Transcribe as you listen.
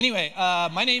Anyway,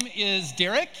 my name is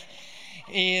Derek.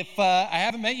 If I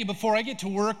haven't met you before, I get to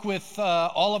work with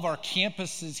all of our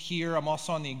campuses here. I'm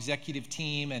also on the executive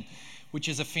team, which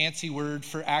is a fancy word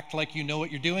for act like you know what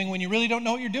you're doing when you really don't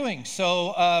know what you're doing.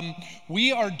 So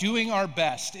we are doing our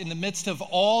best in the midst of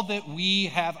all that we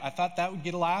have. I thought that would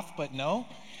get a laugh, but no.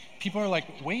 People are like,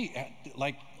 wait,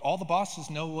 like all the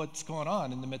bosses know what's going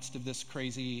on in the midst of this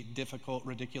crazy, difficult,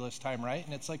 ridiculous time, right?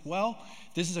 And it's like, well,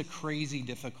 this is a crazy,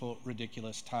 difficult,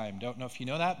 ridiculous time. Don't know if you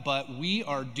know that, but we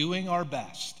are doing our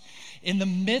best in the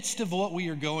midst of what we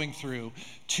are going through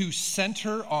to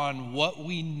center on what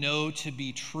we know to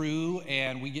be true,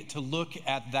 and we get to look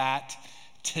at that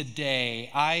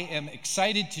today. I am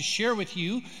excited to share with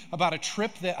you about a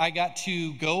trip that I got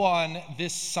to go on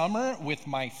this summer with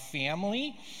my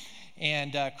family.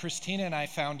 And Christina and I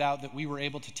found out that we were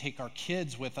able to take our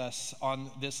kids with us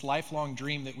on this lifelong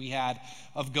dream that we had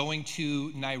of going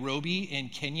to Nairobi in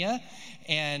Kenya.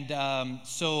 And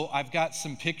so I've got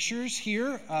some pictures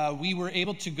here. We were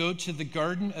able to go to the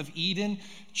Garden of Eden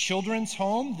Children's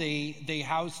Home. They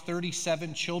house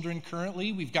 37 children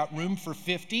currently. We've got room for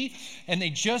 50. And they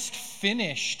just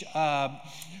finished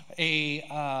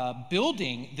a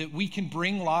building that we can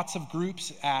bring lots of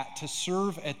groups at to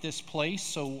serve at this place.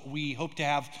 So we hope to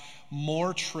have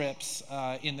more trips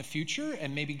in the future,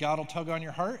 and maybe God will tug on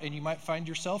your heart and you might find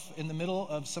yourself in the middle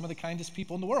of some of the kindest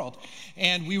people in the world.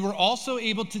 And we were also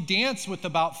able to dance with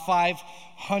about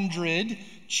 500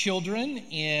 children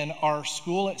in our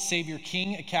school at Savior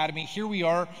King Academy. Here we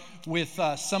are with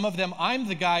some of them. I'm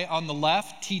the guy on the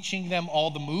left teaching them all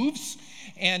the moves,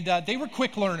 and they were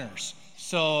quick learners.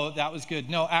 So that was good.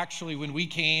 No, actually, when we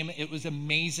came, it was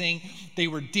amazing. They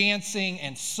were dancing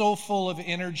and so full of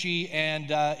energy, and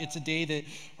it's a day that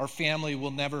our family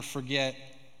will never forget.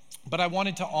 But I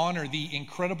wanted to honor the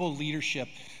incredible leadership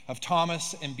of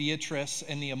Thomas and Beatrice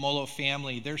and the Amolo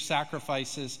family. Their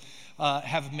sacrifices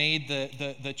have made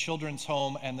the children's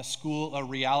home and the school a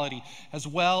reality, as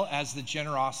well as the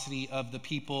generosity of the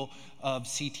people of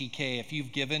CTK. If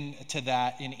you've given to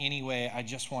that in any way, I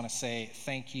just want to say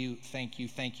thank you, thank you,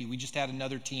 thank you. We just had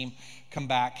another team come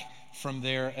back from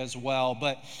there as well.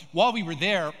 But while we were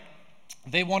there,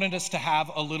 they wanted us to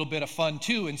have a little bit of fun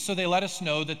too. And so they let us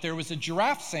know that there was a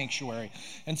giraffe sanctuary.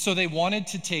 And so they wanted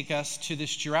to take us to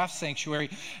this giraffe sanctuary.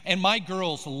 And my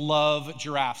girls love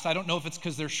giraffes. I don't know if it's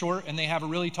because they're short and they have a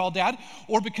really tall dad,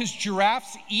 or because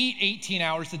giraffes eat 18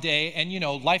 hours a day and,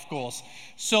 life goals.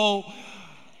 So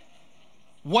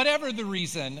whatever the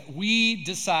reason, we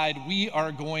decide we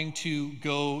are going to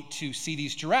go to see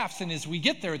these giraffes. And as we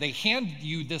get there, they hand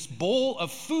you this bowl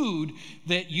of food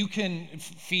that you can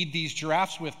feed these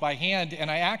giraffes with by hand.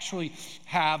 And I actually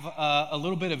have a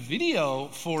little bit of video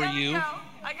for you. Go.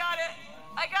 I got it.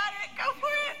 Go for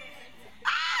it.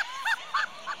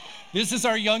 This is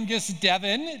our youngest,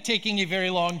 Devin, taking a very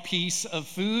long piece of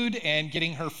food and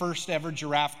getting her first ever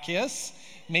giraffe kiss.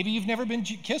 Maybe you've never been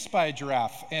kissed by a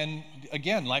giraffe, and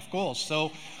again, life goals.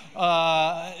 So,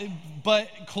 but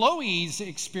Chloe's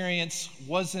experience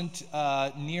wasn't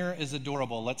near as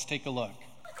adorable. Let's take a look.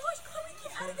 Oh my gosh, Chloe,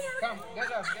 get out of there. Come,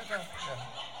 get up.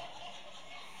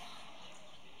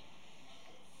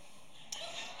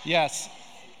 Yes.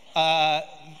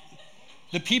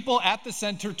 The people at the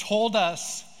center told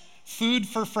us food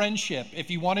for friendship. If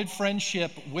you wanted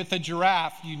friendship with a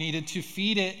giraffe, you needed to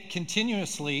feed it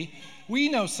continuously. We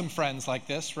know some friends like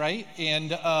this, right?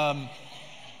 And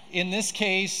in this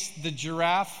case, the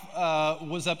giraffe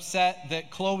was upset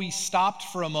that Chloe stopped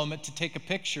for a moment to take a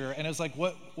picture. And it was like,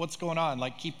 what's going on?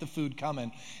 Like, keep the food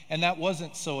coming. And that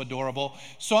wasn't so adorable.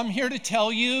 So I'm here to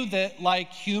tell you that, like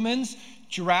humans,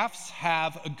 giraffes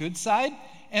have a good side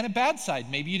and a bad side.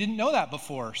 Maybe you didn't know that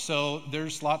before. So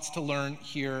there's lots to learn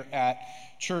here at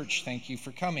church. Thank you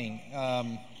for coming.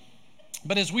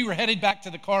 But as we were headed back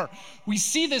to the car, we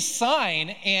see this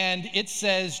sign, and it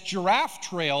says giraffe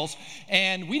trails.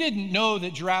 And we didn't know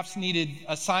that giraffes needed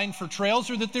a sign for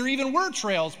trails, or that there even were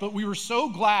trails. But we were so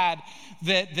glad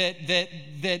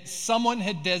that someone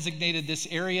had designated this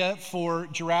area for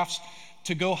giraffes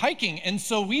to go hiking. And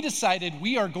so we decided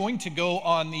we are going to go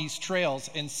on these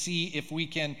trails and see if we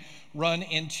can run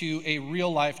into a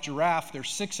real life giraffe. There's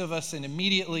 6 of us, and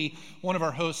immediately one of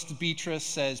our hosts, Beatrice,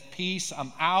 says, "Peace,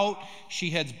 I'm out." She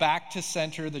heads back to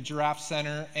center, the giraffe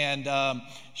center, and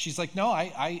she's like, "No,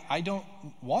 I don't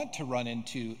want to run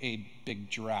into a big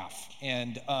giraffe."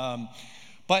 And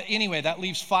but anyway, that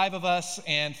leaves 5 of us,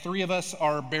 and 3 of us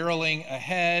are barreling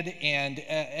ahead, and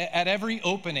at every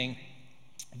opening,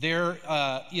 there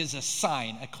is a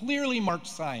sign, a clearly marked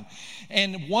sign.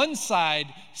 And one side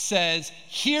says,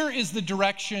 "Here is the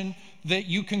direction that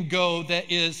you can go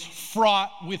that is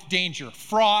fraught with danger,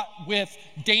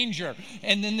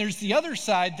 And then there's the other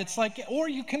side that's like, or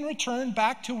you can return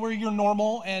back to where you're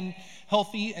normal and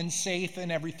healthy and safe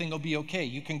and everything will be okay.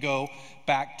 You can go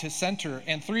back to center.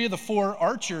 And 3 of the 4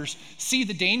 archers see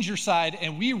the danger side,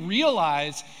 and we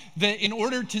realize that in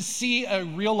order to see a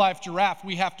real life giraffe,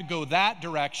 we have to go that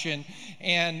direction.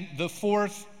 And the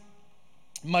 4th,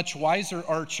 much wiser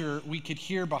archer, we could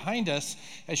hear behind us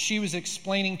as she was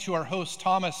explaining to our host,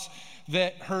 Thomas,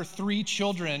 that her 3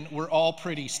 children were all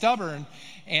pretty stubborn.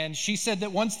 And she said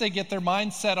that once they get their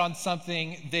mind set on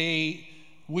something, they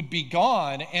would be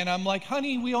gone. And I'm like,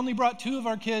 honey, we only brought 2 of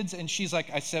our kids. And she's like,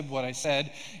 I said what I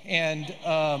said. And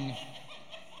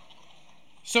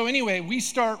so anyway, we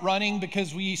start running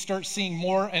because we start seeing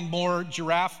more and more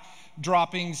giraffe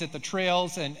droppings at the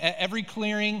trails. And at every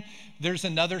clearing, there's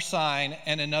another sign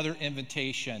and another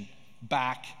invitation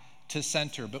back to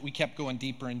center. But we kept going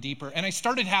deeper and deeper. And I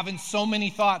started having so many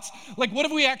thoughts. Like, what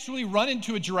if we actually run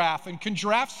into a giraffe? And can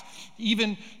giraffes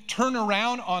even turn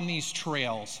around on these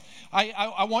trails?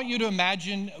 I want you to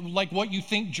imagine like what you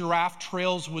think giraffe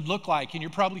trails would look like. And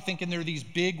you're probably thinking they're these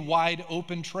big, wide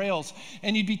open trails.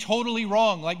 And you'd be totally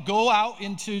wrong. Like, go out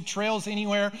into trails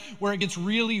anywhere where it gets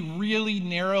really, really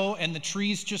narrow and the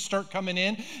trees just start coming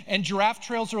in. And giraffe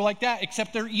trails are like that,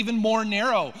 except they're even more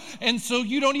narrow. And so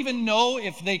you don't even know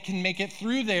if they can make it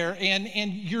through there. And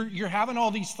you're having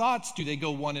all these thoughts. Do they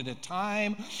go one at a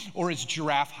time? Or is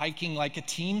giraffe hiking like a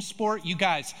team sport? You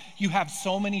guys, you have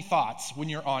so many thoughts when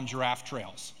you're on giraffe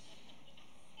trails.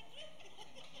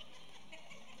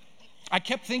 I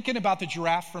kept thinking about the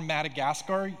giraffe from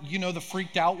Madagascar, you know, the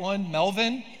freaked out one,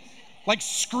 Melvin, like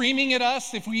screaming at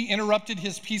us if we interrupted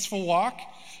his peaceful walk.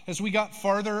 As we got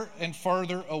farther and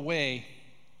farther away,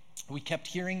 we kept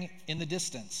hearing in the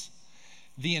distance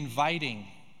the inviting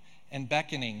and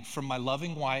beckoning from my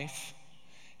loving wife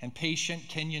and patient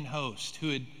Kenyan host who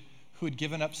had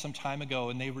given up some time ago,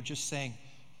 and they were just saying,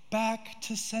 back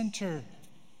to center.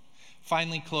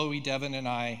 Finally, Chloe, Devin, and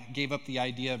I gave up the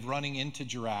idea of running into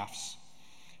giraffes,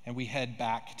 and we head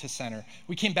back to center.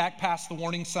 We came back past the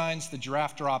warning signs, the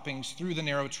giraffe droppings, through the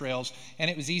narrow trails, and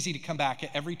it was easy to come back. At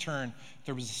every turn,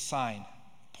 there was a sign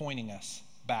pointing us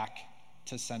back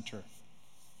to center.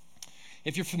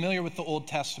 If you're familiar with the Old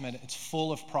Testament, it's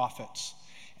full of prophets,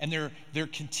 and they're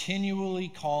continually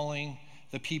calling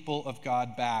the people of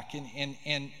God back.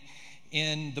 And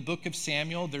in the book of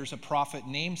Samuel, there's a prophet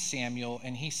named Samuel,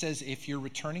 and he says, if you're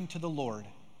returning to the Lord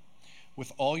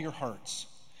with all your hearts,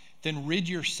 then rid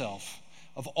yourself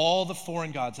of all the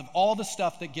foreign gods, of all the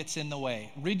stuff that gets in the way.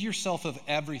 Rid yourself of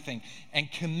everything and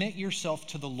commit yourself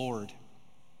to the Lord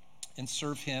and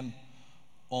serve him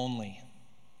only.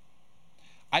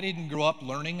 I didn't grow up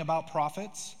learning about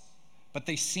prophets, but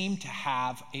they seem to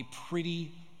have a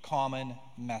pretty common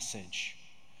message.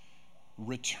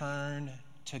 Return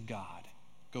to God.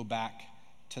 Go back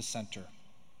to center.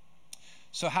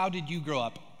 So how did you grow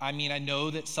up? I mean, I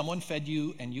know that someone fed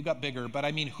you and you got bigger, but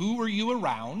I mean, who were you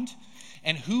around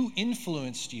and who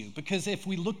influenced you? Because if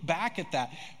we look back at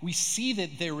that, we see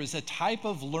that there was a type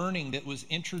of learning that was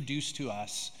introduced to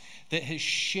us that has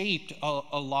shaped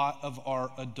a lot of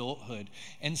our adulthood.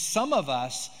 And some of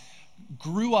us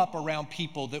grew up around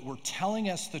people that were telling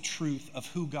us the truth of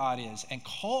who God is and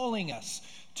calling us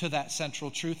to that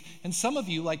central truth. And some of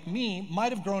you, like me,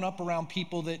 might have grown up around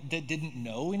people that didn't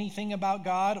know anything about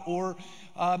God, or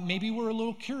maybe were a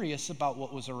little curious about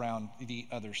what was around the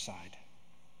other side.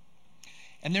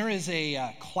 And there is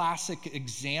a classic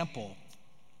example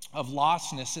of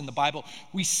lostness in the Bible.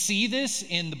 We see this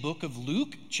in the book of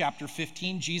Luke, chapter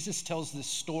 15. Jesus tells this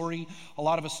story. A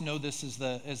lot of us know this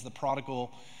as the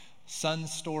prodigal son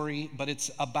story, but it's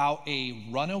about a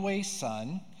runaway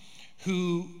son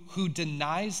who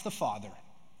denies the father.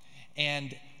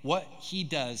 And what he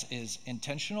does is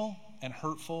intentional and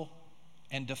hurtful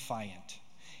and defiant.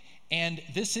 And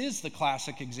this is the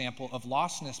classic example of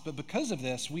lostness, but because of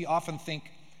this, we often think,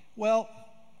 well,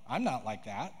 I'm not like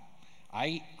that.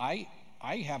 I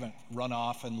haven't run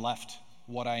off and left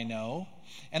what I know.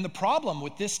 And the problem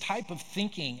with this type of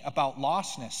thinking about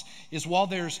lostness is while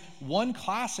there's one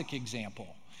classic example,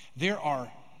 there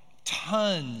are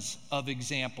tons of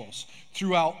examples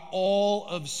throughout all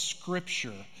of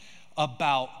Scripture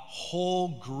about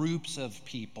whole groups of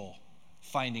people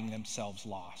finding themselves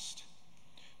lost.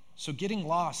 So getting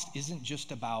lost isn't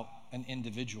just about an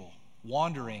individual.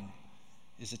 Wandering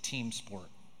is a team sport.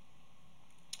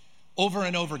 Over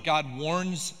and over, God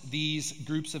warns these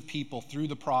groups of people through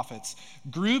the prophets,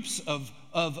 groups of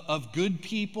good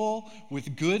people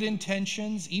with good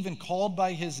intentions, even called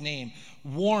by his name,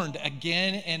 warned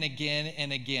again and again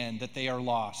and again that they are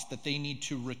lost, that they need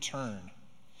to return.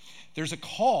 There's a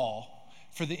call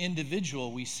for the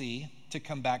individual, we see, to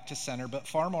come back to center, but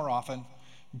far more often,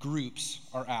 groups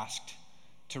are asked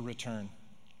to return.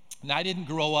 And I didn't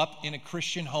grow up in a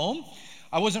Christian home.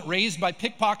 I wasn't raised by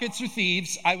pickpockets or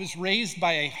thieves. I was raised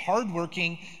by a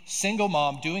hardworking single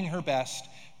mom doing her best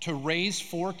to raise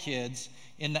 4 kids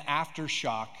in the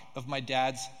aftershock of my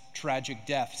dad's tragic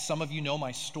death. Some of you know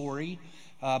my story.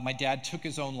 My dad took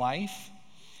his own life,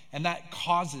 and that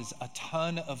causes a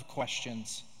ton of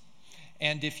questions.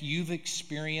 And if you've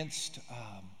experienced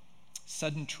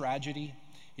sudden tragedy,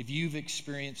 if you've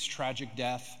experienced tragic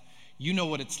death, you know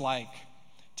what it's like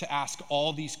to ask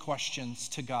all these questions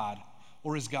to God.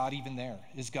 Or is God even there?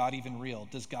 Is God even real?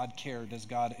 Does God care? Does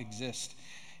God exist?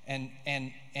 And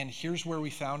here's where we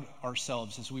found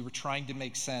ourselves as we were trying to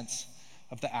make sense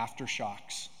of the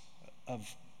aftershocks of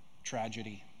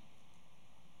tragedy.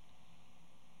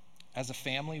 As a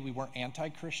family, we weren't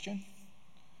anti-Christian.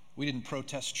 We didn't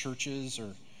protest churches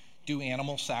or do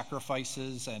animal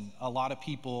sacrifices. And a lot of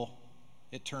people,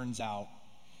 it turns out,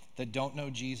 that don't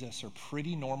know Jesus are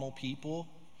pretty normal people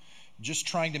just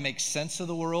trying to make sense of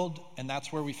the world, and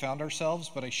that's where we found ourselves.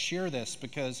 But I share this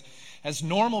because as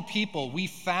normal people, we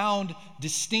found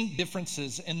distinct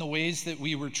differences in the ways that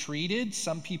we were treated.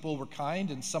 Some people were kind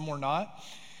and some were not.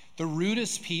 The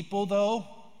rudest people, though,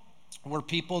 were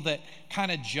people that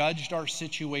kind of judged our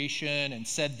situation and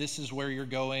said, this is where you're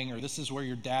going, or this is where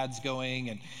your dad's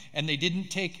going, and they didn't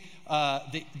take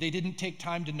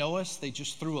time to know us. They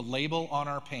just threw a label on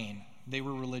our pain. They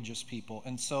were religious people.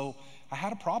 And so I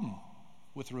had a problem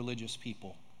with religious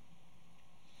people.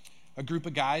 A group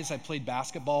of guys I played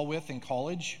basketball with in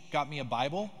college got me a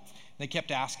Bible. They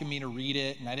kept asking me to read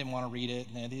it, and I didn't want to read it.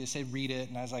 And they said, read it.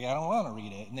 And I was like, I don't want to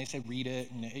read it. And they said, read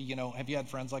it. And, have you had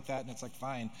friends like that? And it's like,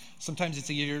 fine. Sometimes it's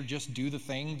easier to just do the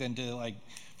thing than to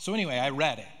So anyway, I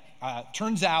read it.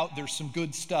 Turns out there's some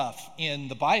good stuff in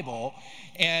the Bible.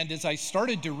 And as I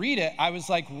started to read it, I was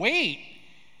like, wait,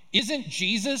 isn't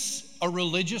Jesus a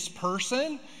religious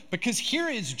person? Because here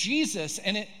is Jesus,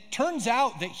 and it turns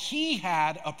out that he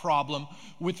had a problem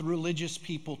with religious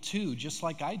people too, just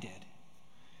like I did.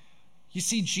 You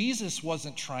see, Jesus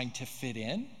wasn't trying to fit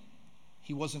in.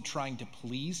 He wasn't trying to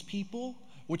please people,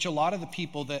 which a lot of the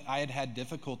people that I had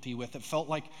difficulty with, it felt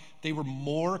like they were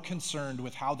more concerned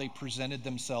with how they presented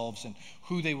themselves and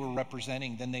who they were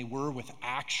representing than they were with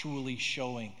actually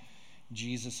showing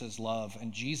Jesus' love.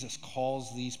 And Jesus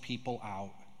calls these people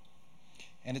out.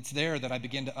 And it's there that I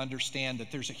begin to understand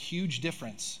that there's a huge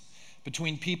difference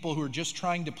between people who are just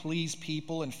trying to please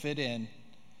people and fit in,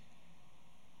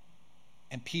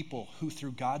 and people who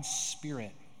through God's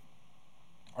Spirit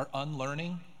are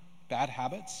unlearning bad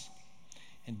habits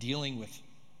and dealing with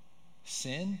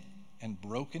sin and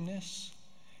brokenness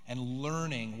and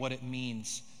learning what it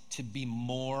means to be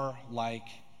more like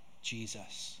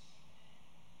Jesus.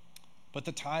 But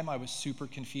at the time I was super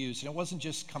confused, and it wasn't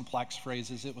just complex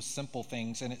phrases, it was simple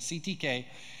things. And at CTK,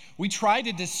 we try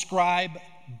to describe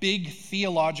big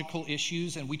theological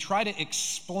issues, and we try to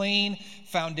explain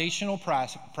foundational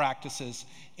practices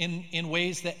in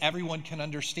ways that everyone can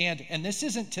understand. And this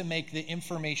isn't to make the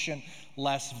information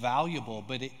less valuable,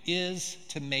 but it is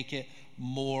to make it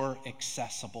more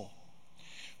accessible.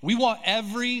 We want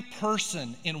every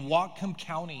person in Whatcom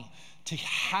County to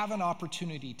have an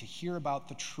opportunity to hear about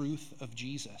the truth of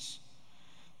Jesus.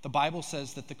 The Bible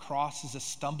says that the cross is a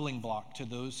stumbling block to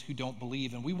those who don't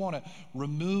believe, and we want to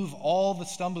remove all the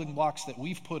stumbling blocks that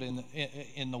we've put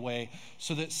in the way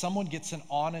so that someone gets an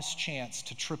honest chance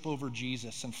to trip over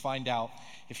Jesus and find out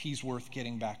if he's worth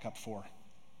getting back up for.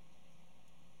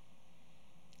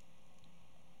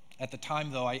 At the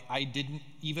time, though, I didn't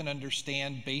even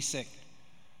understand basic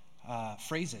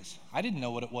phrases. I didn't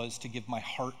know what it was to give my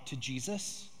heart to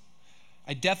Jesus.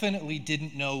 I definitely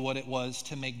didn't know what it was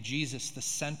to make Jesus the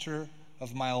center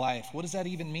of my life. What does that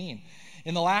even mean?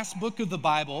 In the last book of the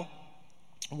Bible,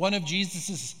 one of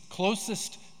Jesus'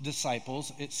 closest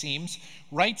disciples, it seems,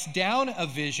 writes down a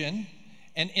vision,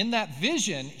 and in that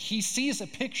vision, he sees a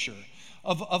picture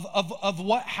of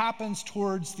what happens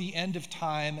towards the end of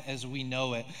time as we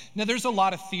know it. Now, there's a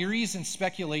lot of theories and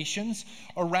speculations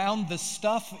around the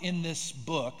stuff in this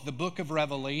book, the book of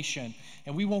Revelation,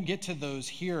 and we won't get to those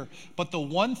here. But the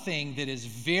one thing that is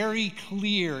very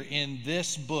clear in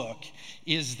this book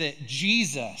is that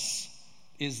Jesus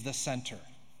is the center.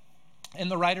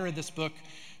 And the writer of this book,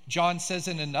 John, says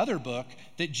in another book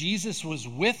that Jesus was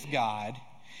with God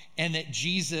and that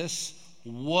Jesus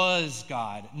was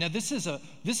God. Now, this is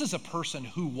a person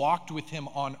who walked with him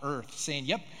on earth, saying,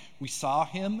 yep, we saw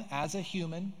him as a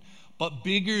human, but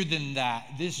bigger than that,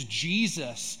 this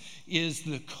Jesus is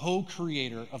the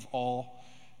co-creator of all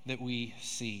that we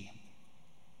see.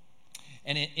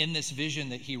 And in this vision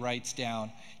that he writes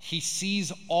down, he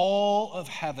sees all of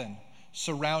heaven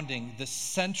surrounding the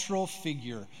central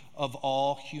figure of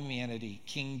all humanity,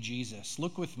 King Jesus.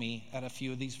 Look with me at a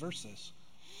few of these verses.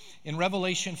 In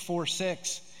Revelation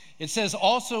 4:6, it says,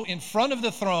 also in front of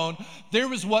the throne, there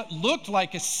was what looked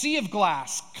like a sea of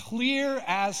glass, clear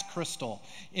as crystal.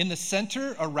 In the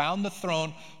center, around the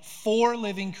throne, 4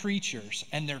 living creatures,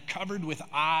 and they're covered with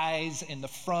eyes in the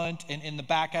front and in the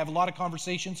back. I have a lot of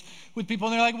conversations with people,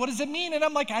 and they're like, what does it mean? And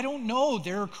I'm like, I don't know.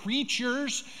 They're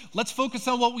creatures. Let's focus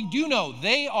on what we do know.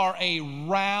 They are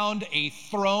around a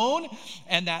throne,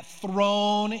 and that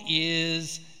throne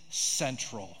is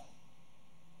central.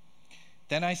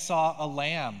 Then I saw a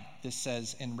lamb, this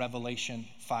says in Revelation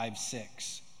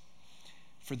 5:6.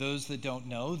 For those that don't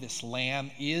know, this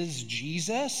lamb is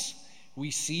Jesus. We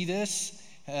see this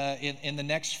in the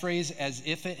next phrase, as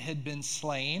if it had been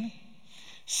slain,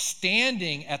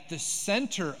 standing at the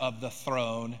center of the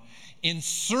throne,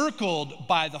 encircled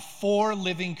by the 4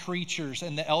 living creatures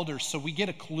and the elders. So we get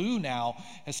a clue now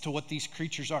as to what these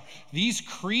creatures are. These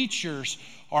creatures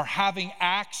are having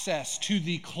access to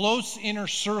the close inner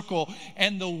circle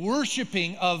and the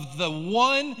worshiping of the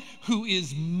one who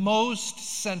is most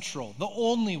central, the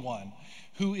only one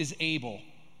who is able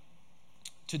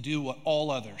to do what all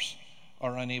others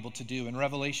are unable to do. In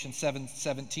Revelation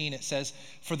 7:17, it says,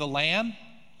 for the Lamb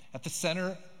at the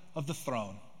center of the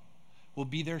throne will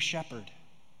be their shepherd.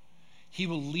 He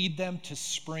will lead them to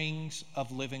springs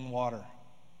of living water.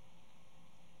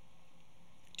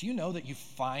 Do you know that you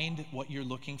find what you're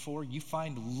looking for? You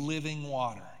find living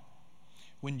water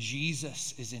when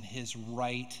Jesus is in his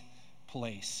right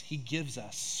place. He gives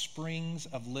us springs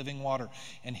of living water,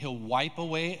 and he'll wipe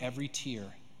away every tear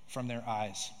from their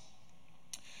eyes.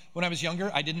 When I was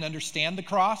younger, I didn't understand the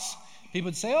cross. People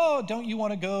would say, oh, don't you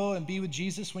want to go and be with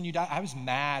Jesus when you die? I was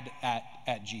mad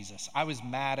at Jesus. I was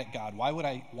mad at God. Why would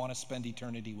I want to spend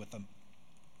eternity with him?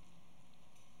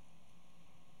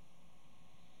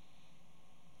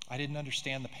 I didn't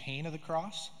understand the pain of the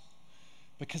cross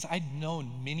because I'd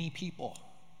known many people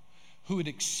who had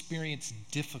experienced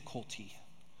difficulty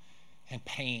and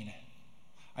pain.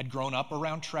 I'd grown up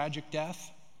around tragic death.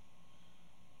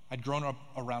 I'd grown up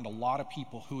around a lot of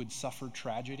people who had suffered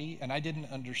tragedy, and I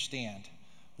didn't understand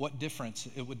what difference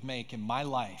it would make in my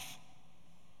life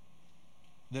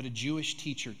that a Jewish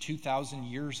teacher 2,000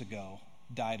 years ago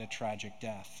died a tragic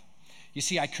death. You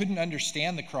see, I couldn't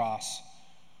understand the cross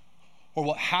or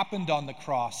what happened on the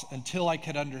cross until I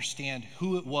could understand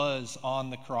who it was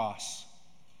on the cross.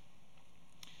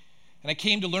 And I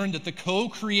came to learn that the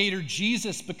co-creator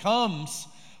Jesus becomes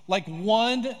like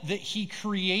one that he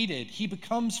created. He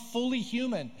becomes fully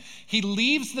human. He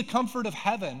leaves the comfort of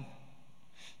heaven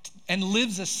and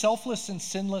lives a selfless and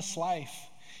sinless life.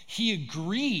 He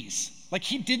agrees, like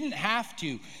he didn't have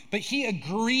to, but he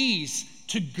agrees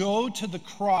to go to the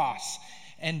cross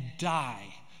and die,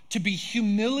 to be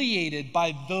humiliated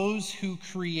by those who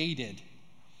created.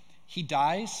 He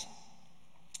dies,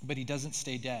 but he doesn't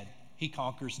stay dead. He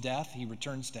conquers death. He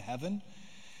returns to heaven.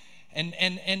 And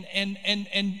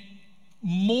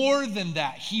more than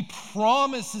that, he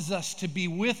promises us to be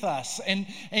with us and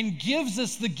gives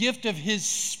us the gift of his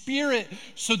Spirit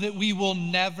so that we will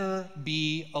never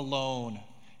be alone.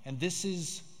 And this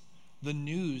is the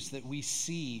news that we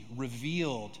see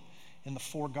revealed in the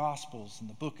 4 Gospels, in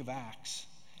the book of Acts.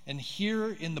 And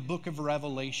here in the book of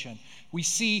Revelation, we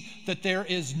see that there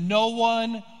is no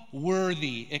one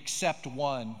worthy except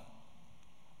one,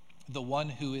 the one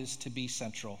who is to be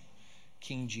central,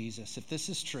 King Jesus. If this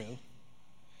is true,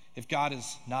 if God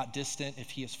is not distant, if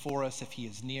he is for us, if he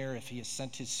is near, if he has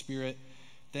sent his Spirit,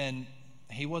 then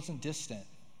he wasn't distant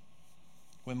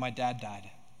when my dad died.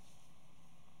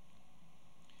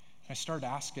 I started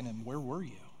asking him, where were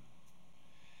you?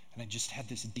 And I just had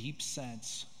this deep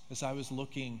sense as I was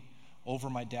looking over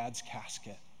my dad's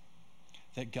casket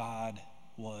that God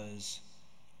was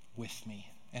with me,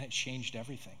 and it changed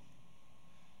everything.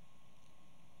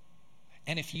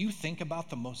 And if you think about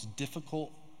the most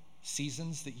difficult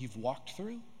seasons that you've walked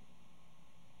through,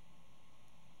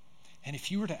 and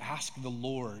if you were to ask the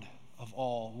Lord of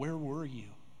all, where were you?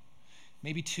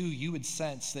 Maybe too, you would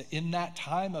sense that in that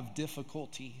time of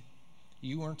difficulty,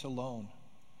 you weren't alone,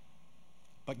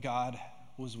 but God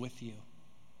was with you.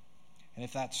 And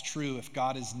if that's true, if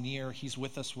God is near, he's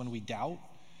with us when we doubt,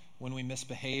 when we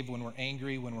misbehave, when we're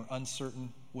angry, when we're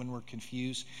uncertain, when we're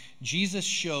confused. Jesus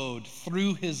showed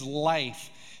through his life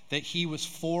that he was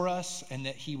for us and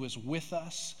that he was with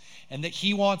us and that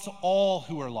he wants all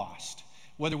who are lost,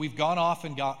 whether we've gone off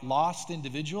and got lost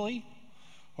individually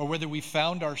or whether we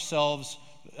found ourselves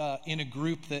in a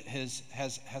group that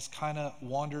has kind of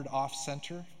wandered off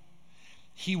center.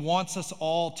 He wants us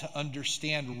all to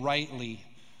understand rightly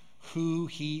who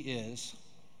he is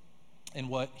and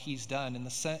what he's done.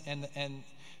 And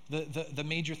the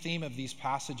major theme of these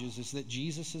passages is that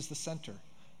Jesus is the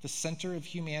center of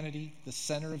humanity, the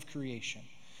center of creation,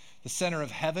 the center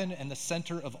of heaven, and the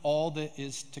center of all that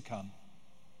is to come.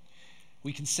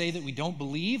 We can say that we don't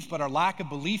believe, but our lack of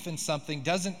belief in something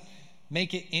doesn't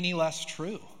make it any less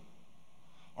true.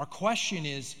 Our question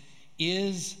is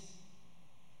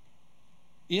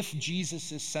if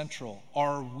Jesus is central,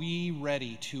 are we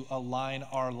ready to align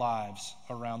our lives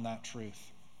around that truth?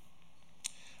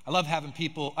 I love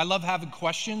having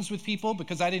questions with people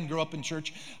because I didn't grow up in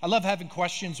church. I love having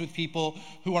questions with people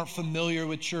who aren't familiar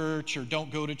with church or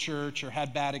don't go to church or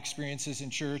had bad experiences in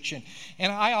church.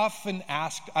 And I often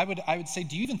ask, I would say,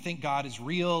 do you even think God is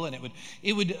real? And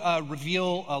it would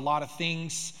reveal a lot of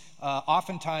things.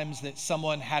 Oftentimes that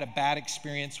someone had a bad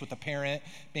experience with a parent,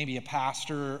 maybe a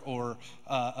pastor or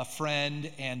a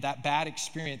friend, and that bad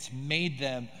experience made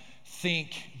them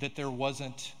think that there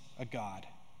wasn't a God.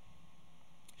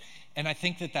 And I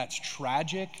think that that's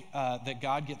tragic, that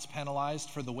God gets penalized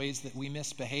for the ways that we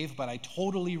misbehave, but I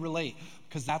totally relate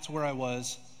because that's where I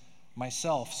was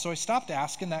myself. So I stopped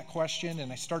asking that question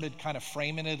and I started kind of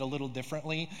framing it a little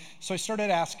differently. So I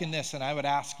started asking this, and I would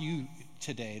ask you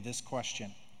today this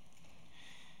question.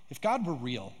 If God were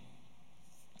real,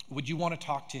 would you want to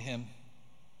talk to him?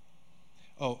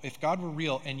 Oh, if God were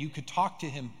real and you could talk to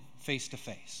him face to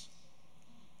face,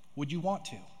 would you want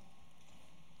to?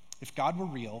 If God were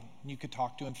real and you could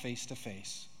talk to him face to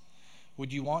face,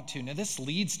 would you want to? Now, this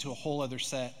leads to a whole other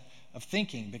set of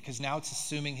thinking because now it's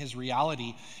assuming his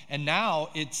reality, and now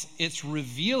it's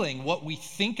revealing what we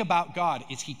think about God.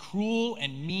 Is he cruel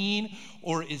and mean,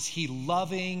 or is he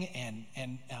loving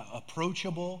and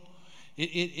approachable?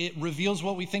 It reveals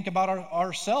what we think about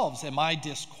ourselves. Am I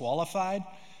disqualified?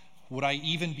 Would I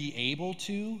even be able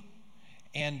to?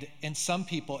 And some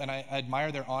people, and I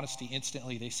admire their honesty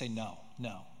instantly, they say no,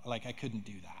 like I couldn't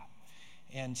do that.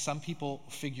 And some people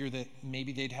figure that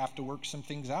maybe they'd have to work some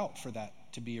things out for that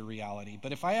to be a reality.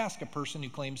 But if I ask a person who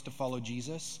claims to follow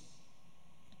Jesus,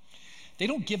 they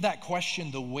don't give that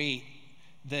question the weight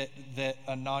that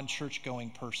a non-church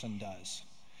going person does.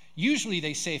 Usually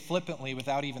they say flippantly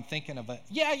without even thinking of it,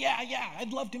 yeah,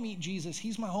 I'd love to meet Jesus.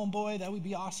 He's my homeboy. That would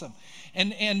be awesome.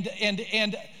 And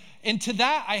to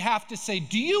that I have to say,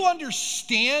 do you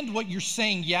understand what you're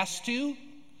saying yes to?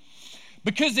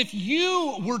 Because if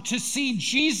you were to see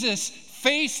Jesus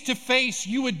face to face,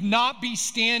 you would not be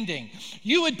standing.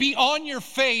 You would be on your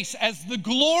face as the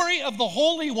glory of the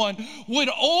Holy One would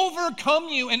overcome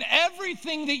you, and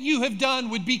everything that you have done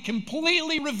would be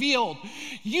completely revealed.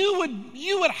 You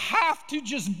would have to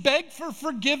just beg for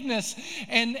forgiveness,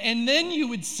 and then you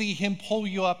would see him pull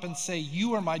you up and say,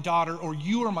 you are my daughter, or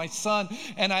you are my son,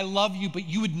 and I love you. But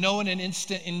you would know in an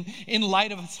instant, in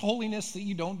light of his holiness, that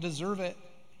you don't deserve it.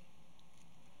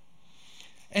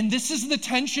 And this is the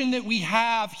tension that we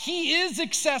have. He is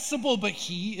accessible, but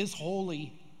he is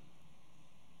holy.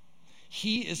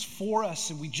 He is for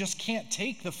us, and we just can't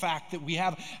take the fact that we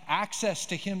have access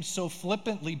to him so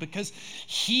flippantly, because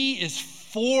he is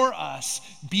for us,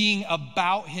 being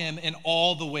about him in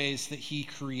all the ways that he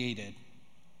created.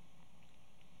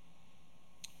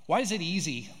 Why is it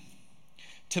easy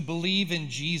to believe in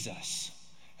Jesus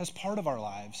as part of our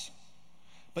lives,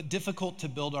 but difficult to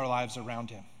build our lives around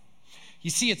him? You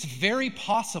see, it's very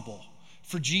possible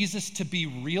for Jesus to be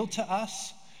real to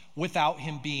us without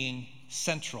him being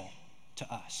central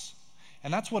to us.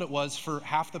 And that's what it was for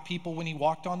half the people when he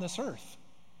walked on this earth.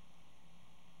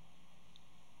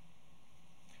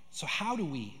 So how do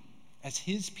we, as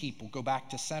his people, go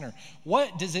back to center?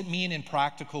 What does it mean in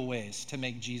practical ways to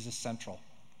make Jesus central?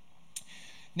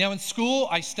 Now, in school,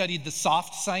 I studied the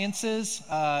soft sciences.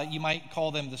 You might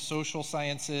call them the social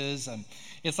sciences.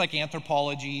 It's like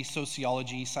anthropology,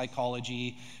 sociology,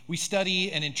 psychology. We study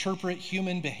and interpret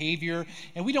human behavior,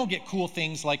 and we don't get cool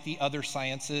things like the other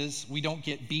sciences. We don't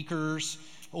get beakers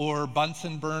or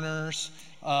Bunsen burners.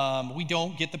 We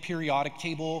don't get the periodic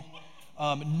table.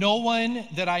 No one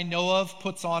that I know of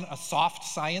puts on a soft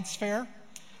science fair.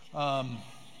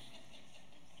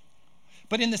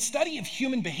 But in the study of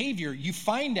human behavior, you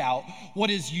find out what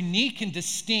is unique and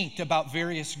distinct about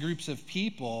various groups of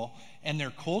people and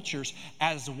their cultures,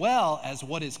 as well as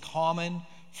what is common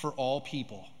for all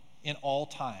people in all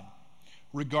time,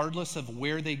 regardless of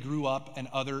where they grew up and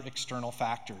other external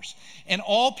factors. And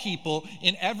all people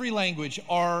in every language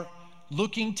are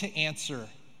looking to answer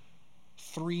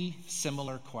 3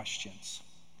 similar questions.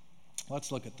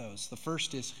 Let's look at those. The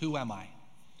first is, who am I?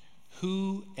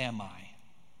 Who am I?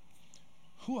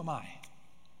 Who am I?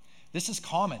 This is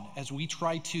common as we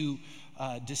try to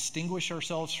distinguish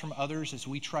ourselves from others, as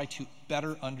we try to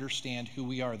better understand who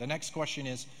we are. The next question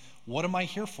is, what am I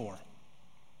here for?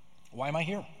 Why am I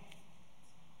here?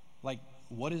 Like,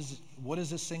 what is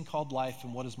this thing called life,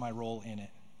 and what is my role in it?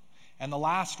 And the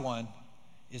last one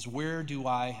is, where do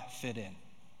I fit in?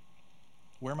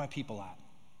 Where are my people at,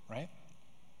 right?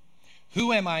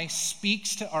 Who am I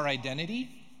speaks to our identity.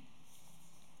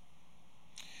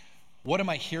 What am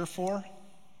I here for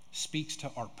speaks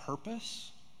to our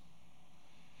purpose.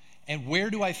 And where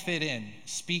do I fit in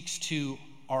speaks to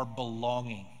our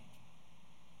belonging.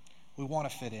 We want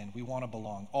to fit in. We want to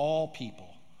belong. All people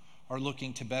are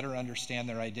looking to better understand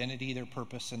their identity, their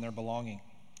purpose, and their belonging.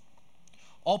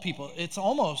 All people, it's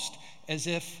almost as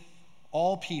if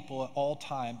all people at all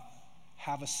time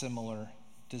have a similar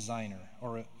designer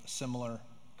or a similar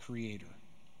creator.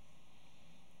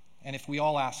 And if we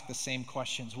all ask the same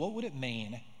questions, what would it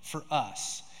mean for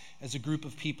us as a group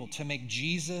of people to make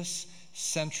Jesus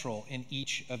central in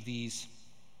each of these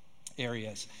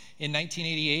areas? In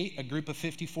 1988, a group of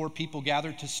 54 people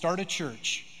gathered to start a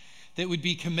church that would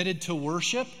be committed to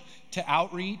worship, to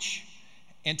outreach,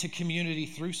 and to community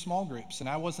through small groups. And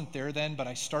I wasn't there then, but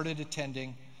I started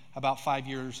attending about 5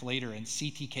 years later, and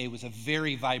CTK was a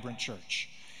very vibrant church.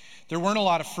 There weren't a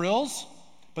lot of frills,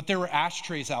 but there were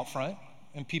ashtrays out front,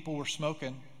 and people were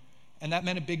smoking, and that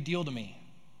meant a big deal to me.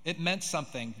 It meant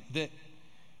something that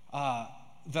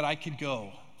I could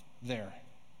go there.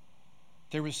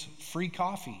 There was free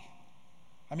coffee.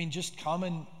 I mean, just come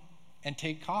and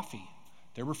take coffee.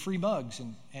 There were free mugs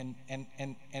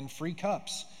and free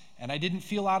cups, and I didn't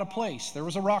feel out of place. There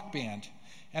was a rock band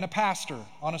and a pastor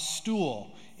on a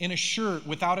stool in a shirt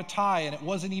without a tie, and it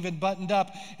wasn't even buttoned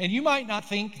up. And you might not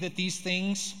think that these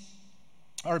things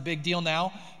are a big deal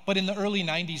now, but in the early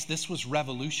 90s, this was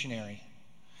revolutionary.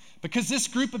 Because this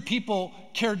group of people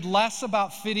cared less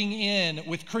about fitting in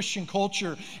with Christian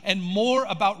culture and more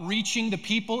about reaching the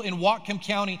people in Whatcom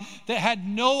County that had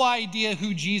no idea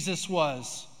who Jesus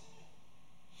was.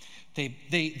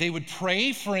 They would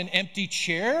pray for an empty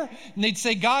chair, and they'd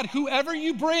say, God, whoever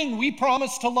you bring, we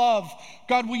promise to love.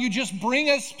 God, will you just bring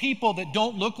us people that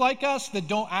don't look like us, that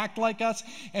don't act like us,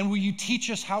 and will you teach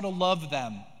us how to love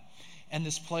them? And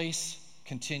this place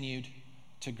continued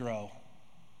to grow.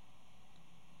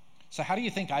 So how do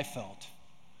you think I felt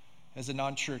as a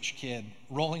non-church kid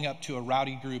rolling up to a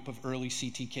rowdy group of early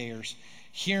CTKers,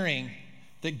 hearing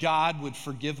that God would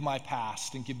forgive my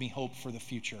past and give me hope for the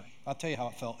future? I'll tell you how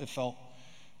it felt. It felt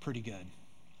pretty good.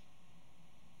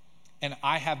 And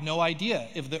I have no idea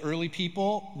if the early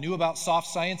people knew about soft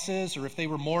sciences or if they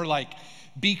were more like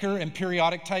Beaker and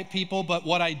periodic type people, but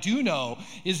what I do know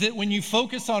is that when you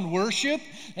focus on worship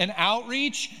and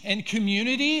outreach and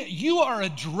community, you are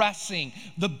addressing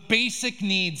the basic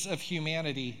needs of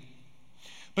humanity.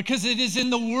 Because it is in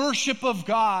the worship of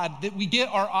God that we get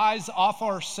our eyes off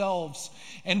ourselves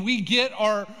and we get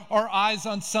our eyes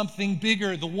on something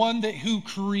bigger, the one who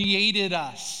created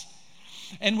us.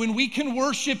 And when we can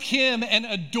worship Him and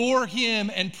adore Him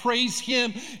and praise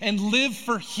Him and live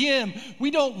for Him,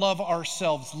 we don't love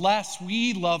ourselves less,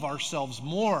 we love ourselves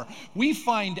more. We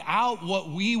find out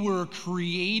what we were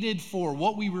created for,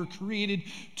 what we were created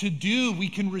to do. We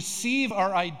can receive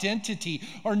our identity,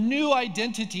 our new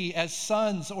identity as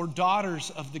sons or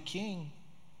daughters of the King.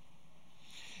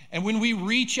 And when we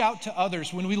reach out to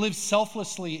others, when we live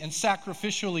selflessly and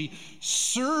sacrificially,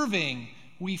 serving,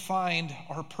 we find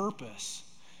our purpose.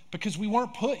 Because we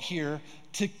weren't put here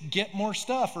to get more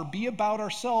stuff or be about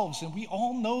ourselves. And we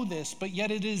all know this, but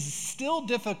yet it is still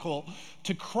difficult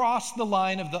to cross the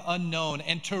line of the unknown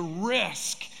and to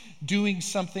risk doing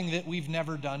something that we've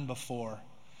never done before.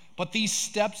 But these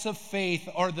steps of faith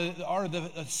are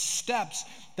the steps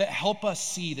that help us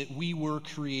see that we were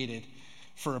created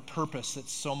for a purpose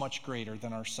that's so much greater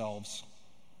than ourselves.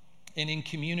 And in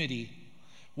community,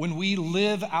 when we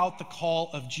live out the call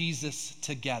of Jesus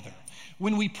together,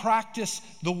 when we practice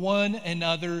the one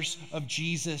another's of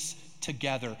Jesus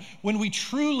together, when we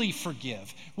truly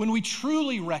forgive, when we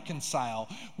truly reconcile,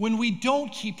 when we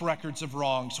don't keep records of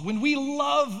wrongs, when we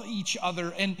love each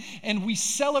other and we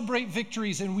celebrate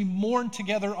victories and we mourn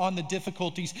together on the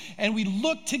difficulties and we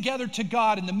look together to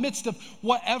God in the midst of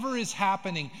whatever is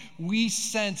happening, we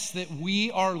sense that we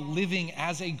are living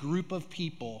as a group of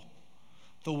people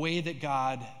the way that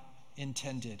God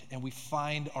intended, and we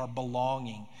find our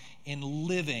belonging in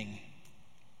living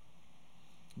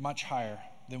much higher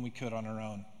than we could on our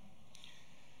own.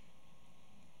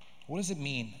 What does it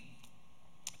mean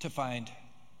to find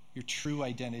your true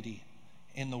identity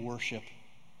in the worship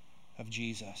of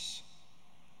Jesus?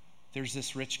 There's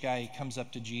this rich guy, he comes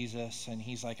up to Jesus and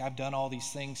he's like, I've done all these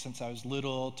things since I was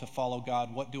little to follow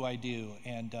God. What do I do?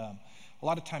 And a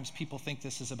lot of times people think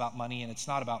this is about money, and it's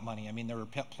not about money. I mean, there were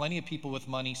plenty of people with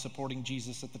money supporting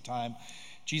Jesus at the time.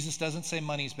 Jesus doesn't say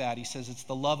money's bad. He says it's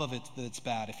the love of it that's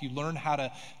bad. If you learn how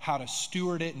to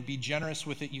steward it and be generous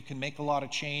with it, you can make a lot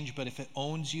of change. But if it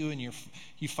owns you and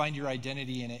you find your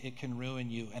identity in it, it can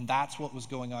ruin you. And that's what was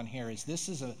going on here. This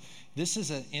is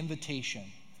an invitation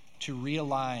to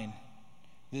realign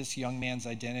this young man's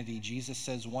identity. Jesus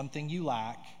says, one thing you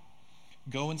lack,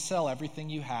 go and sell everything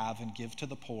you have and give to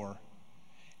the poor,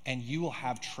 and you will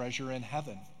have treasure in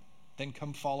heaven. Then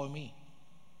come follow me.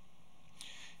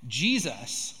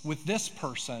 Jesus, with this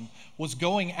person, was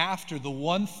going after the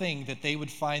one thing that they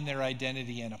would find their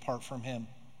identity in apart from him.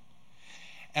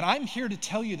 And I'm here to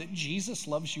tell you that Jesus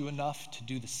loves you enough to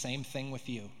do the same thing with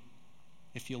you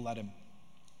if you'll let him.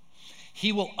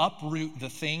 He will uproot the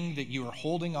thing that you are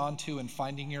holding on to and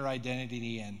finding your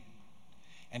identity in,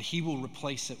 and he will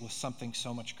replace it with something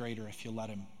so much greater if you let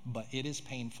him. But it is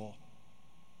painful.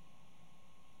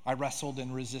 I wrestled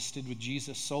and resisted with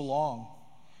Jesus so long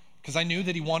because I knew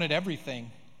that he wanted everything.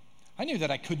 I knew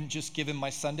that I couldn't just give him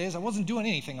my Sundays. I wasn't doing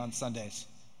anything on Sundays.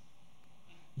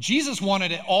 Jesus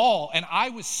wanted it all, and I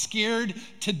was scared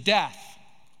to death.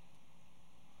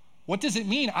 What does it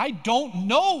mean? I don't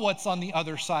know what's on the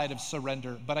other side of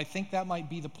surrender, but I think that might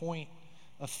be the point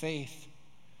of faith,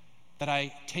 that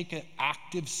I take an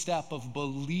active step of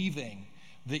believing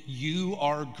that you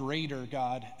are greater,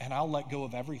 God, and I'll let go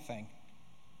of everything.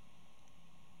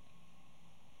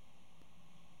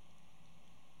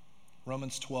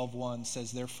 Romans 12:1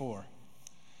 says, therefore,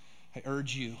 I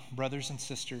urge you, brothers and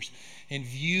sisters, in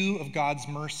view of God's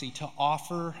mercy, to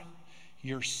offer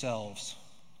yourselves,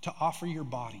 to offer your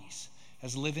bodies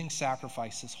as living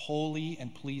sacrifices, holy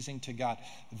and pleasing to God.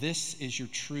 This is your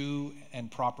true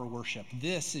and proper worship.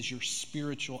 This is your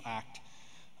spiritual act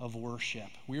of worship.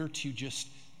 We are to just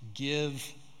give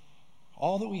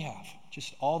all that we have,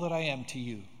 just all that I am to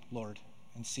you, Lord,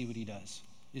 and see what he does.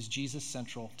 Is Jesus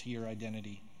central to your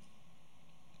identity?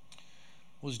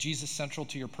 Was Jesus central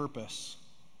to your purpose?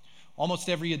 Almost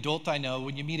every adult I know,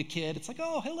 when you meet a kid, it's like,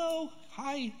 oh, hello,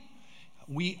 hi.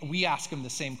 We ask them the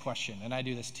same question, and I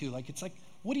do this too. It's like,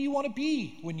 what do you want to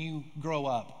be when you grow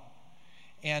up?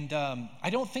 And I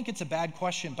don't think it's a bad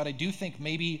question, but I do think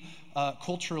maybe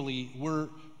culturally we're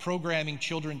programming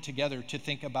children together to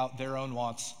think about their own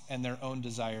wants and their own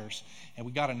desires, and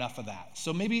we got enough of that.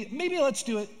 So maybe let's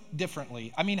do it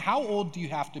differently. I mean, how old do you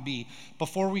have to be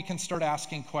before we can start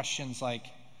asking questions like,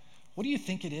 what do you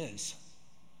think it is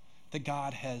that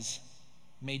God has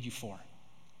made you for?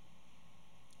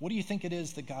 What do you think it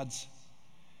is that God's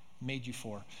made you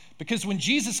for? Because when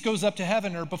Jesus goes up to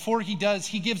heaven, or before he does,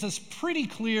 he gives us pretty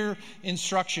clear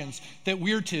instructions that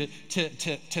we're to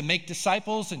make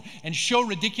disciples and show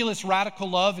ridiculous radical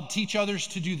love and teach others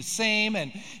to do the same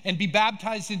and be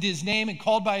baptized into his name and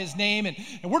called by his name. And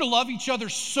we're to love each other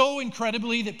so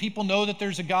incredibly that people know that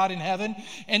there's a God in heaven.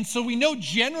 And so we know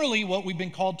generally what we've been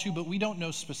called to, but we don't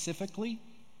know specifically.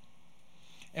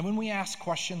 And when we ask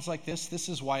questions like this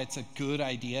is why it's a good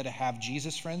idea to have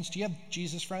Jesus friends. Do you have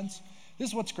Jesus friends? This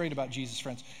is what's great about Jesus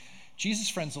friends. Jesus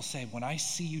friends will say, when I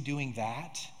see you doing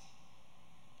that,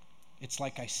 it's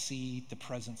like I see the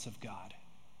presence of God.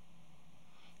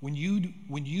 When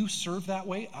you serve that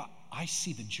way, I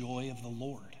see the joy of the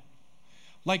Lord.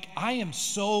 I am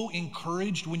so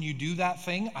encouraged when you do that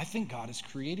thing. I think God has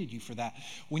created you for that.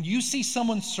 When you see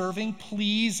someone serving,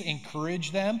 please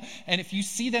encourage them. And if you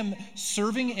see them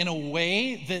serving in a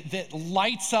way that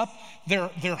lights up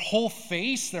their whole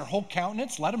face, their whole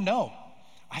countenance, let them know.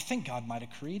 I think God might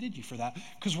have created you for that,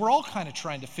 because we're all kind of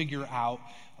trying to figure out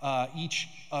each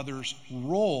other's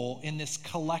role in this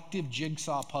collective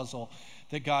jigsaw puzzle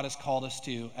that God has called us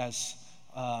to as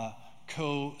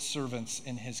co-servants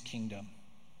in his kingdom.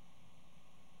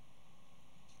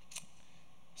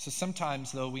 So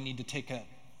sometimes, though, we need to take a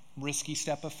risky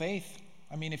step of faith.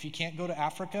 I mean, if you can't go to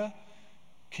Africa,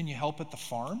 can you help at the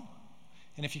farm?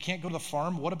 And if you can't go to the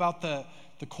farm, what about the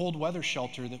cold weather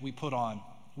shelter that we put on?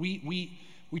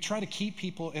 We try to keep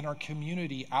people in our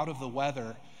community out of the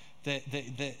weather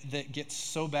that gets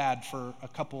so bad for a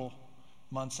couple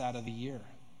months out of the year.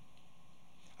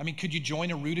 I mean, could you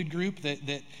join a rooted group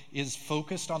that is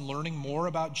focused on learning more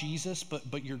about Jesus,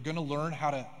 but you're going to learn how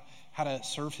to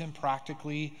serve him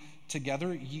practically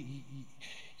together,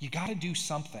 you got to do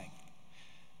something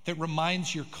that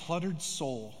reminds your cluttered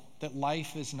soul that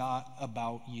life is not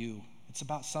about you. It's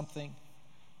about something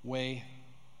way,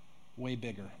 way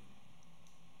bigger.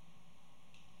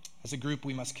 As a group,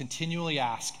 we must continually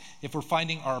ask if we're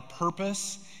finding our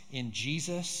purpose in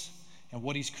Jesus and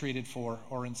what he's created for,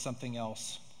 or in something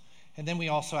else. And then we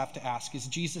also have to ask, is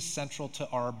Jesus central to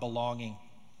our belonging?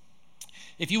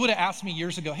 If you would have asked me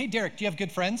years ago, hey, Derek, do you have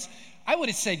good friends? I would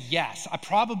have said yes. I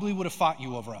probably would have fought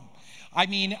you over them. I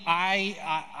mean,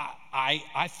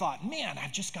 I thought, man,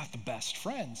 I've just got the best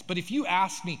friends. But if you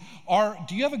ask me,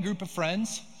 do you have a group of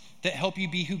friends that help you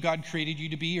be who God created you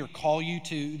to be, or call you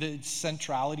to the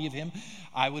centrality of him?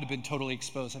 I would have been totally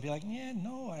exposed. I'd be like, yeah,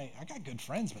 no, I got good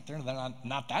friends, but they're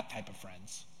not that type of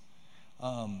friends.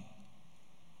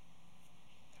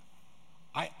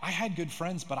 I had good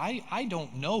friends, but I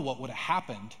don't know what would have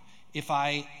happened if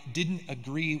I didn't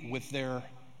agree with their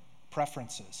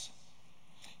preferences.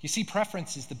 You see,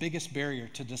 preference is the biggest barrier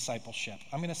to discipleship.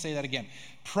 I'm going to say that again.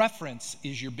 Preference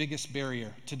is your biggest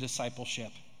barrier to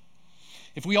discipleship.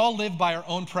 If we all lived by our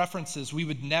own preferences, we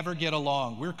would never get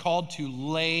along. We're called to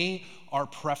lay our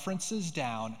preferences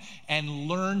down and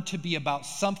learn to be about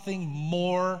something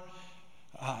more,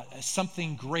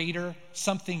 something greater,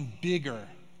 something bigger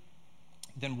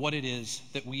than what it is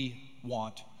that we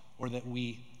want or that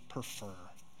we prefer.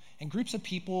 And groups of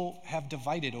people have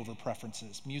divided over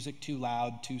preferences. Music too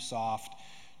loud, too soft,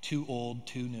 too old,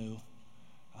 too new.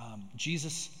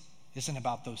 Jesus isn't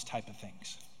about those type of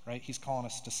things, right? He's calling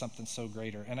us to something so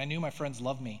greater. And I knew my friends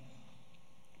loved me,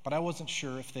 but I wasn't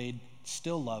sure if they'd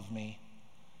still love me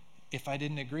if I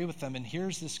didn't agree with them. And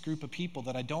here's this group of people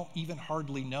that I don't even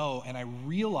hardly know, and I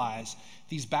realize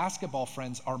these basketball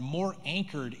friends are more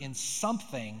anchored in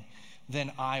something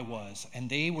than I was. And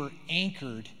they were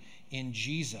anchored in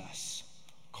Jesus,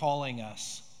 calling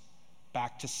us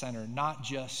back to center, not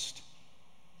just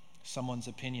someone's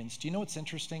opinions. Do you know what's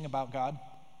interesting about God?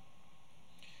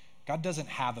 God doesn't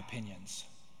have opinions.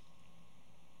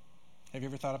 Have you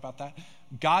ever thought about that?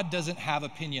 God doesn't have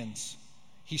opinions.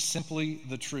 He's simply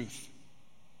the truth.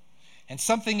 And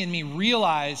something in me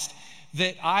realized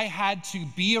that I had to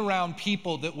be around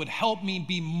people that would help me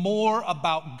be more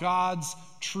about God's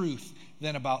truth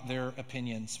than about their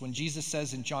opinions. When Jesus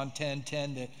says in John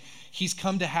 10:10 that he's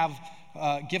come to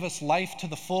give us life to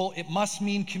the full, it must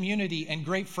mean community and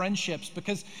great friendships,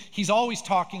 because he's always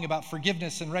talking about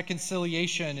forgiveness and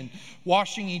reconciliation and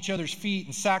washing each other's feet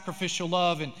and sacrificial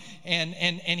love. And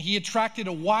he attracted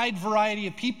a wide variety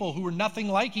of people who were nothing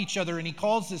like each other. And he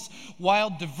calls this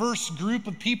wild, diverse group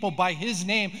of people by his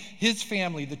name, his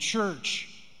family, the church.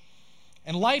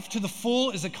 And life to the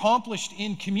full is accomplished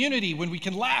in community when we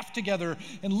can laugh together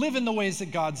and live in the ways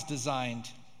that God's designed.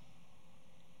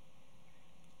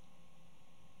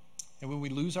 And when we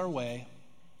lose our way,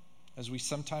 as we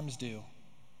sometimes do,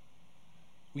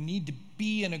 we need to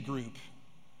be in a group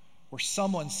where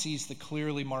someone sees the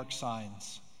clearly marked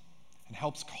signs and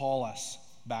helps call us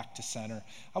back to center.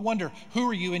 I wonder, who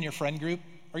are you in your friend group?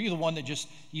 Are you the one that just,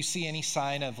 you see any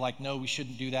sign of like, no, we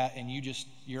shouldn't do that, and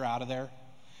you're out of there?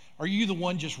 Are you the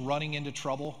one just running into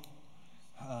trouble?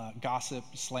 Gossip,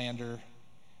 slander.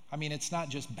 I mean, it's not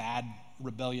just bad,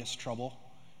 rebellious trouble.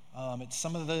 It's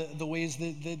some of the ways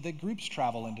that groups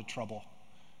travel into trouble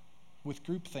with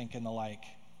groupthink and the like.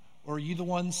 Or are you the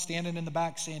one standing in the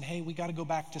back saying, hey, we got to go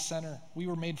back to center. We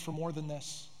were made for more than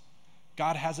this.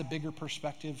 God has a bigger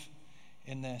perspective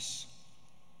in this.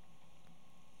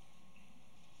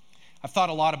 I've thought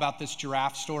a lot about this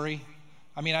giraffe story.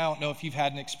 I mean, I don't know if you've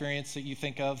had an experience that you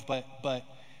think of, but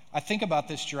I think about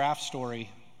this giraffe story.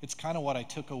 It's kind of what I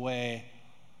took away.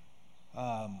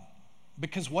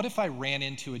 Because what if I ran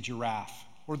into a giraffe,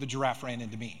 or the giraffe ran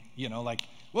into me? You know, like,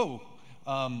 whoa.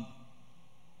 I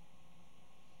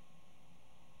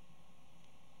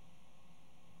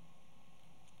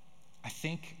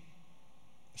think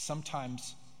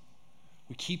sometimes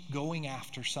we keep going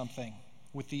after something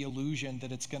with the illusion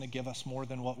that it's going to give us more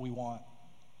than what we want.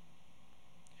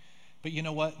 But you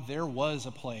know what? There was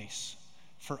a place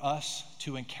for us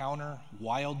to encounter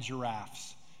wild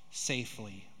giraffes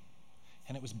safely,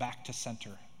 and it was back to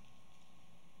center.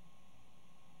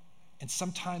 And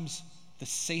sometimes the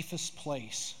safest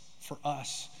place for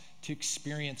us to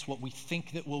experience what we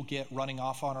think that we'll get running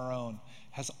off on our own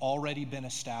has already been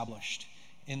established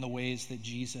in the ways that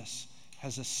Jesus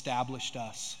has established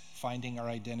us, finding our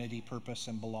identity, purpose,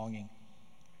 and belonging.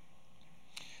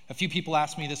 A few people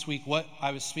asked me this week what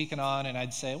I was speaking on, and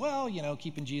I'd say, well, you know,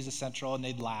 keeping Jesus central, and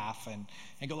they'd laugh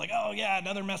and go like, oh yeah,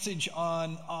 another message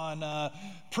on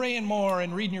praying more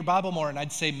and reading your Bible more. And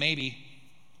I'd say maybe.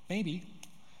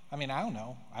 I mean, I don't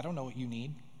know. I don't know what you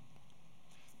need.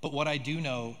 But what I do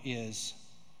know is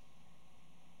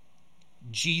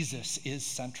Jesus is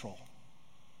central.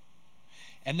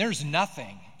 And there's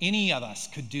nothing any of us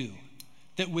could do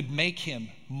that would make him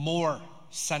more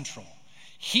central.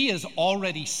 He is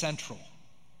already central.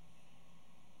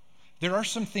 There are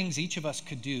some things each of us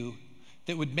could do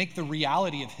that would make the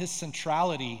reality of his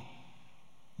centrality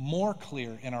more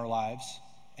clear in our lives.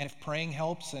 And if praying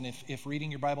helps and if reading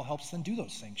your Bible helps, then do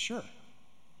those things, sure.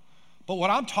 But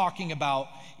what I'm talking about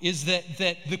is that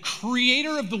the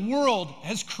creator of the world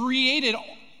has created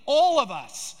all of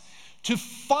us to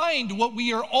find what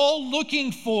we are all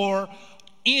looking for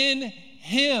in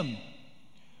him.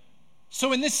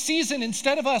 So in this season,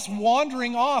 instead of us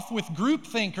wandering off with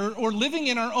groupthink or living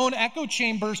in our own echo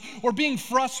chambers or being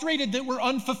frustrated that we're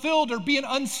unfulfilled or being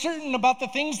uncertain about the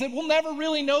things that we'll never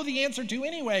really know the answer to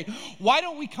anyway, why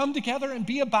don't we come together and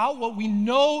be about what we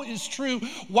know is true?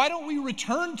 Why don't we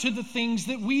return to the things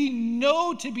that we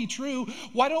know to be true?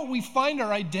 Why don't we find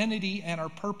our identity and our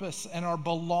purpose and our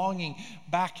belonging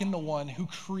back in the one who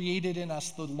created in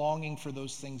us the longing for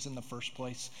those things in the first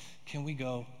place? Can we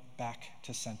go back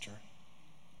to center?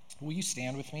 Will you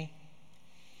stand with me?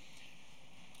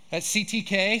 At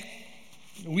CTK,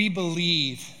 we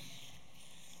believe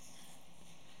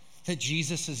that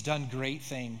Jesus has done great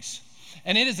things.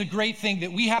 And it is a great thing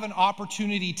that we have an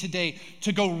opportunity today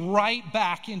to go right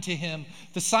back into him.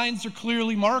 The signs are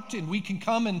clearly marked, and we can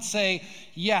come and say,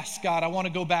 yes, God, I want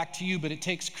to go back to you. But it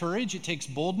takes courage. It takes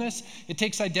boldness. It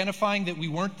takes identifying that we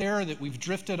weren't there, that we've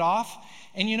drifted off.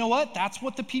 And you know what? That's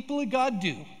what the people of God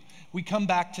do. We come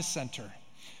back to center.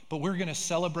 But we're going to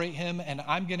celebrate him, and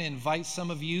I'm going to invite some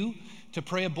of you to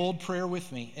pray a bold prayer with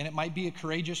me. And it might be a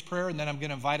courageous prayer, and then I'm going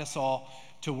to invite us all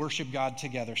to worship God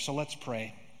together. So let's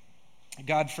pray.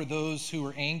 God, for those who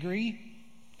are angry,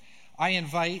 I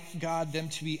invite, God, them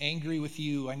to be angry with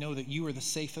you. I know that you are the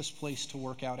safest place to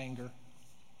work out anger.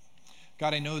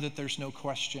 God, I know that there's no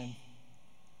question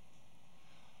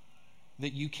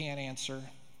that you can't answer.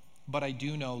 But I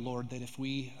do know, Lord, that if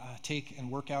we take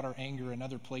and work out our anger in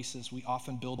other places, we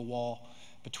often build a wall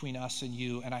between us and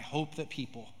you. And I hope that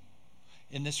people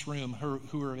in this room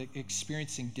who are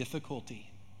experiencing difficulty,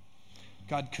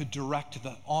 God, could direct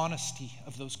the honesty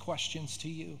of those questions to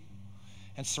you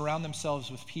and surround themselves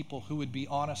with people who would be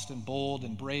honest and bold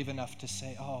and brave enough to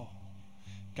say, oh,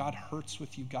 God hurts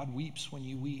with you. God weeps when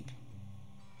you weep.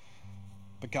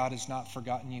 But God has not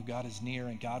forgotten you. God is near,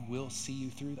 and God will see you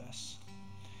through this.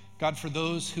 God, for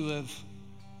those who have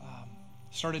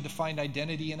started to find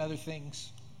identity in other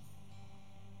things,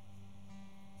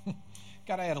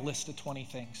 God, I had a list of 20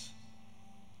 things.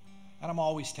 And I'm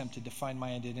always tempted to find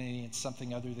my identity in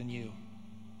something other than you.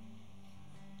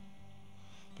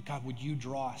 But God, would you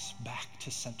draw us back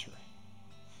to center?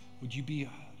 Would you be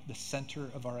the center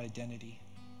of our identity?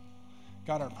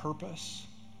 God, our purpose.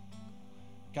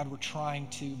 God, we're trying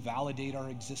to validate our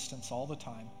existence all the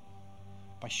time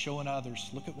by showing others,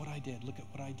 look at what I did, look at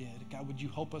what I did. God, would you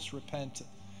help us repent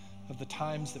of the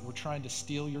times that we're trying to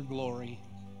steal your glory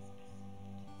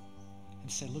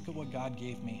and say, look at what God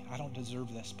gave me. I don't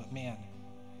deserve this, but man.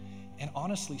 And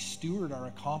honestly, steward our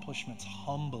accomplishments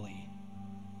humbly.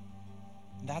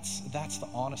 That's the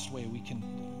honest way we can,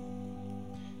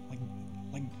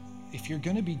 like if you're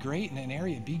gonna be great in an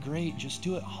area, be great. Just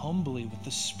do it humbly with the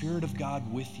Spirit of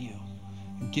God with you,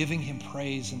 giving him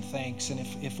praise and thanks. And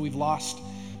if we've lost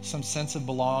some sense of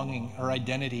belonging or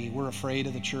identity, we're afraid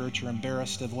of the church or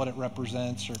embarrassed of what it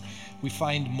represents, or we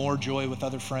find more joy with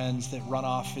other friends that run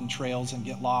off in trails and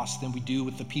get lost than we do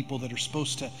with the people that are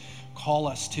supposed to call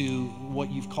us to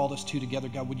what you've called us to together.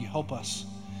 God, would you help us?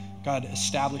 God,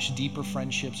 establish deeper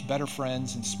friendships, better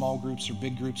friends in small groups or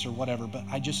big groups or whatever. But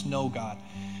I just know, God,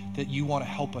 that you want to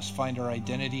help us find our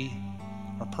identity,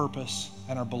 our purpose,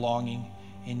 and our belonging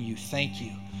in you. Thank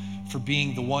you for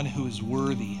being the one who is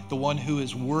worthy, the one who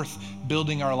is worth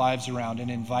building our lives around and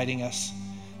inviting us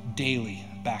daily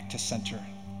back to center.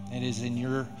 It is in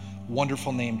your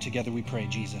wonderful name together we pray,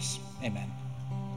 Jesus. Amen.